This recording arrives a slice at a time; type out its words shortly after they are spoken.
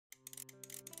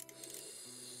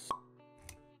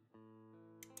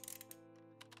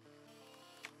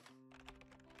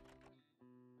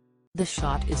The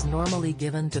shot is normally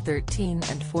given to 13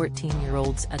 and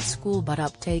 14-year-olds at school, but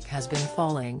uptake has been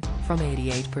falling, from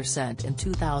 88% in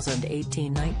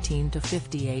 2018-19 to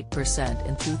 58%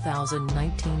 in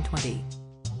 2019-20.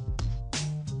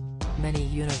 Many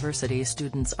university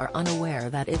students are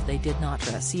unaware that if they did not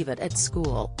receive it at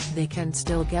school, they can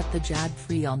still get the jab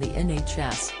free on the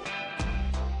NHS.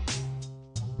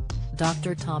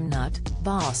 Dr. Tom Nutt,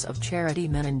 boss of charity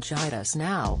Meningitis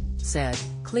Now, said,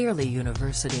 "Clearly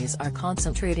universities are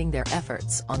concentrating their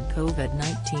efforts on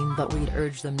COVID-19, but we'd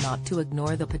urge them not to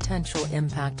ignore the potential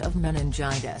impact of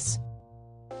meningitis.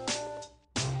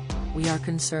 We are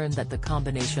concerned that the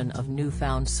combination of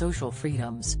newfound social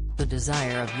freedoms, the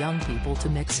desire of young people to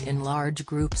mix in large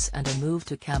groups and a move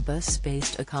to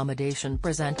campus-based accommodation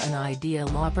present an ideal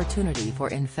opportunity for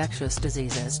infectious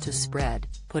diseases to spread,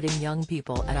 putting young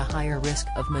people at a higher risk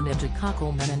of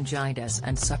meningococcal meningitis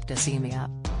and septicemia.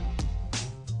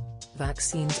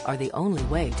 Vaccines are the only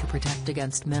way to protect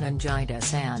against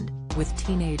meningitis and, with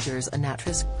teenagers an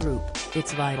at-risk group,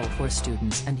 it's vital for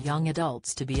students and young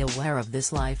adults to be aware of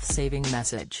this life-saving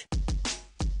message."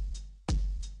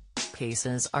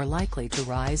 Cases are likely to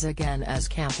rise again as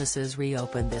campuses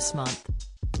reopen this month.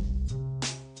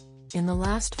 In the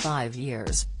last 5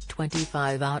 years,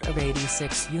 25 out of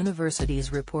 86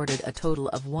 universities reported a total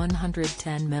of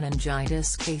 110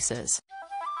 meningitis cases.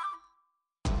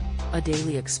 A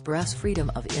Daily Express Freedom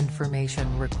of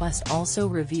Information request also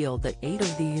revealed that 8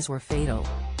 of these were fatal.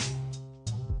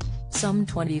 Some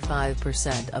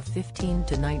 25% of 15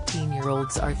 to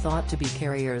 19-year-olds are thought to be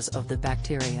carriers of the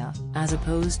bacteria, as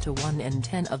opposed to 1 in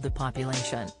 10 of the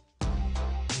population.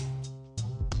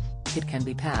 It can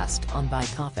be passed on by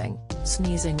coughing,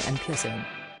 sneezing and kissing.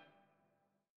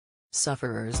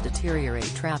 Sufferers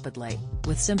deteriorate rapidly,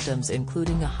 with symptoms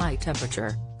including a high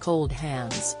temperature, cold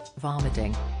hands,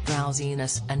 vomiting,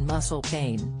 drowsiness and muscle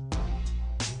pain.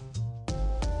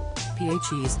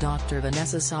 PHE's Dr.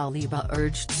 Vanessa Saliba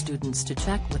urged students to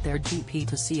check with their GP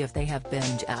to see if they have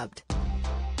been jabbed.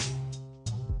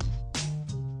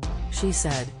 She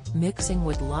said, "Mixing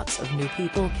with lots of new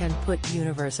people can put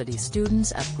university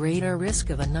students at greater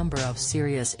risk of a number of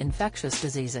serious infectious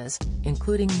diseases,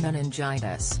 including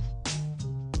meningitis."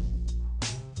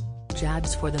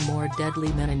 Jabs for the more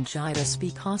deadly meningitis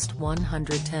B cost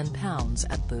 £110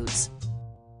 at Boots.